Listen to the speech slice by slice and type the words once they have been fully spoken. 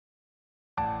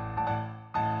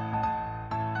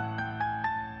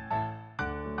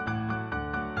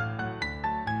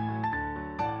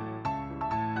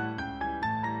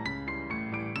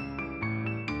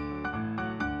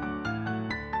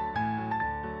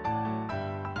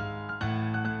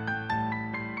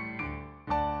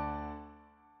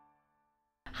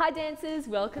Hi dancers,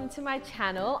 welcome to my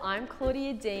channel. I'm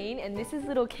Claudia Dean and this is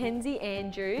little Kenzie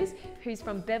Andrews, who's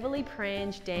from Beverley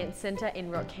Prange Dance Centre in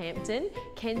Rockhampton.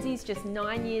 Kenzie's just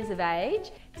 9 years of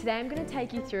age. Today I'm going to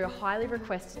take you through a highly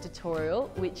requested tutorial,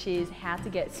 which is how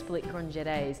to get split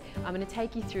grangettes. I'm going to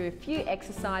take you through a few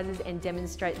exercises and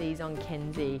demonstrate these on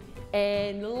Kenzie.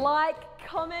 And like,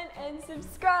 comment and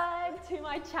subscribe to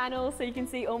my channel so you can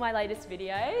see all my latest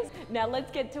videos. Now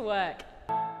let's get to work.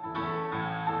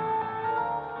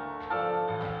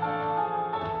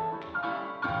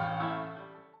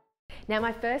 Now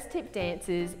my first tip,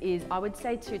 dancers, is I would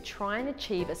say to try and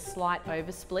achieve a slight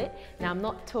oversplit. Now I'm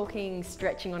not talking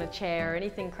stretching on a chair or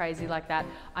anything crazy like that.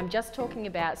 I'm just talking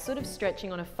about sort of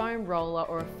stretching on a foam roller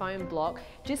or a foam block,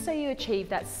 just so you achieve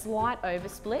that slight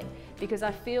oversplit, because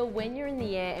I feel when you're in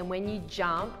the air and when you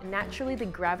jump, naturally the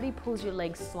gravity pulls your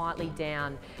legs slightly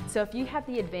down. So if you have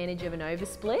the advantage of an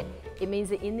oversplit, it means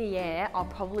that in the air, I'll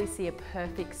probably see a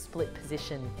perfect split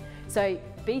position. So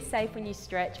be safe when you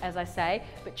stretch, as I say,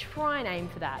 but try and aim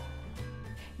for that.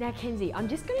 Now Kenzie, I'm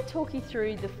just going to talk you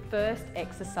through the first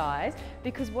exercise,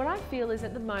 because what I feel is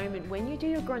at the moment when you do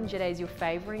your grangettes, you're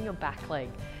favouring your back leg.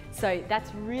 So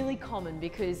that's really common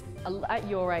because at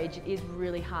your age it is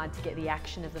really hard to get the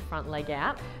action of the front leg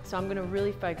out. So I'm going to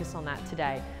really focus on that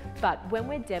today. But when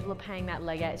we're developing that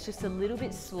leg out, it's just a little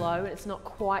bit slow and it's not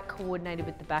quite coordinated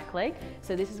with the back leg.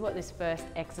 So this is what this first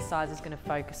exercise is going to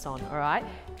focus on, all right?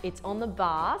 It's on the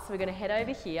bar, so we're going to head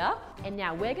over here. And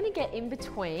now we're going to get in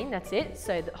between, that's it.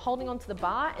 So holding onto the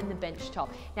bar and the bench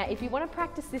top. Now if you want to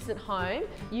practice this at home,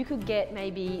 you could get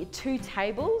maybe 2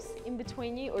 tables in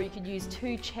between you, or you could use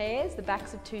 2 chairs, the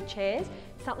backs of 2 chairs,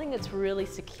 something that's really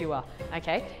secure,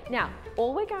 okay? Now,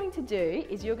 all we're going to do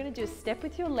is you're going to do a step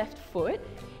with your left foot,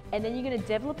 and then you're going to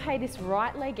développé this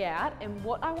right leg out, and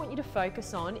what I want you to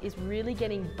focus on is really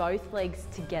getting both legs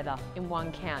together in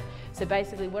one count. So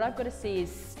basically what I've got to see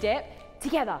is step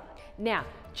together. Now,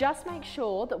 just make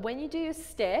sure that when you do your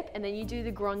step and then you do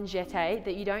the grangette,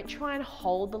 that you don't try and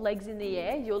hold the legs in the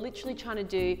air. You're literally trying to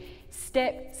do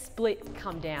step, split,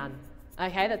 come down.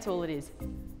 Okay, that's all it is.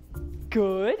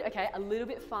 Good, okay, a little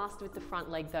bit faster with the front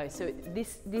leg though. So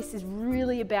this is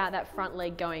really about that front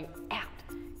leg going out,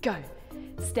 go.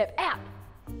 Step out.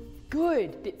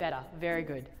 Good, bit better, very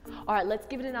good. All right, let's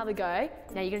give it another go.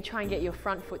 Now you're gonna try and get your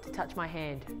front foot to touch my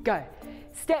hand. Go,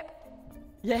 step.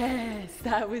 Yes,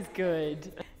 that was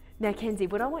good. Now Kenzie,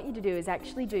 what I want you to do is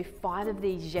actually do 5 of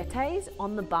these jetés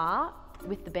on the bar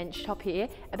with the bench top here,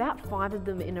 about 5 of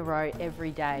them in a row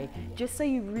every day, just so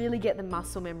you really get the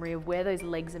muscle memory of where those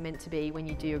legs are meant to be when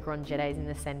you do your grangettes in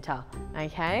the center,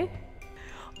 okay?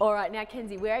 All right, now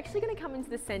Kenzie, we're actually going to come into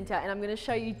the center and I'm going to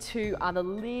show you 2 other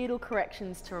little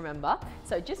corrections to remember.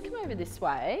 So just come over this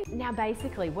way. Now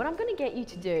basically what I'm going to get you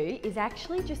to do is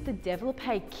actually just a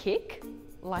développé kick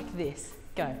like this.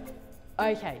 Go.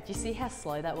 Okay, do you see how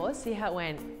slow that was? See how it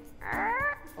went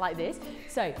like this?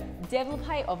 So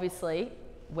développé, obviously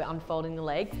we're unfolding the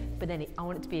leg, but then I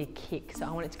want it to be a kick. So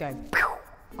I want it to go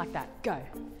like that. Go.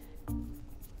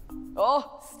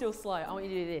 Oh, still slow. I want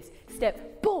you to do this.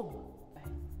 Step, boom.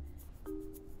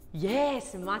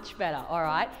 Yes, much better. All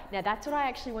right. Now that's what I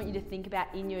actually want you to think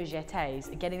about in your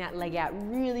jetés, getting that leg out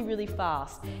really, really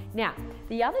fast. Now,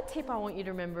 the other tip I want you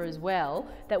to remember as well,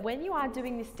 that when you are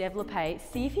doing this développé,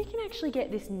 see if you can actually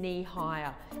get this knee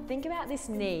higher. Think about this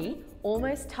knee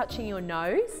almost touching your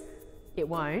nose. It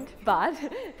won't, but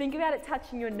think about it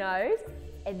touching your nose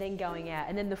and then going out.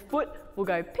 And then the foot will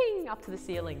go ping up to the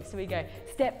ceiling. So we go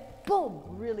step, boom,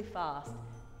 really fast.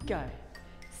 Go.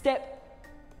 Step.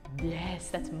 Yes,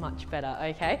 that's much better,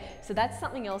 okay? So that's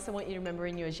something else I want you to remember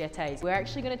in your jetés. We're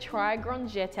actually going to try a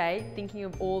grangette thinking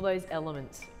of all those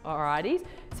elements, alrighties?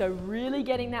 So really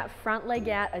getting that front leg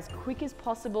out as quick as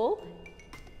possible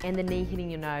and the knee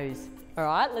hitting your nose. All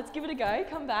right, let's give it a go,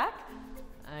 come back.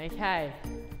 Okay,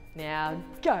 now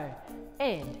go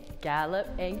and gallop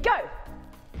and go.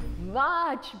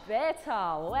 Much better,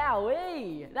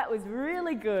 wowee, that was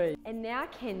really good. And now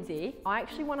Kenzie, I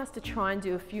actually want us to try and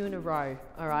do a few in a row,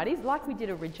 alrighty, like we did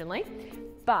originally,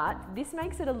 but this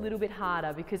makes it a little bit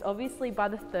harder because obviously by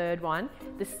the 3rd one,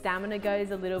 the stamina goes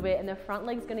a little bit and the front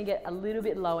leg's gonna get a little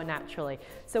bit lower naturally.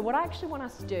 So what I actually want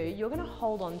us to do, you're gonna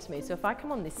hold on to me. So if I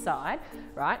come on this side,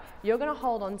 right, you're gonna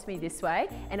hold on to me this way,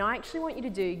 and I actually want you to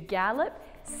do gallop,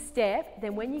 step,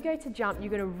 then when you go to jump,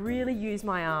 you're going to really use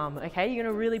my arm, okay? You're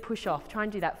going to really push off. Try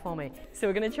and do that for me. So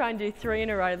we're going to try and do 3 in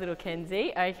a row, little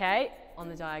Kenzie, okay? On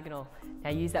the diagonal.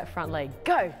 Now use that front leg.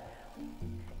 Go!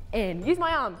 And use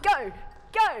my arm. Go!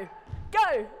 Go!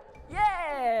 Go!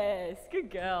 Yes! Good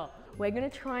girl. we're gonna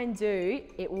try and do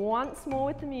it once more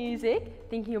with the music,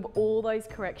 thinking of all those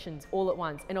corrections all at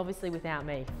once, and obviously without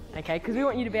me, okay? Because we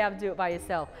want you to be able to do it by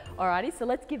yourself. Alrighty, so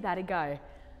let's give that a go.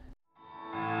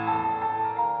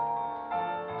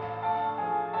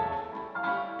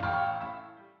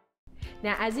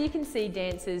 Now, as you can see,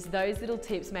 dancers, those little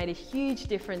tips made a huge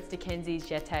difference to Kenzie's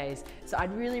jetés. So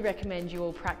I'd really recommend you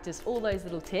all practice all those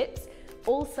little tips.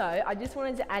 Also, I just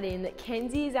wanted to add in that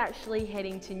Kenzie is actually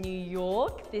heading to New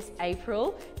York this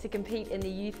April to compete in the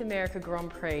Youth America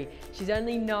Grand Prix. She's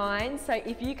only 9, so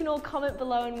if you can all comment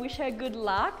below and wish her good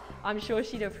luck, I'm sure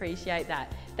she'd appreciate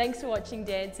that. Thanks for watching,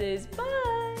 dancers. Bye!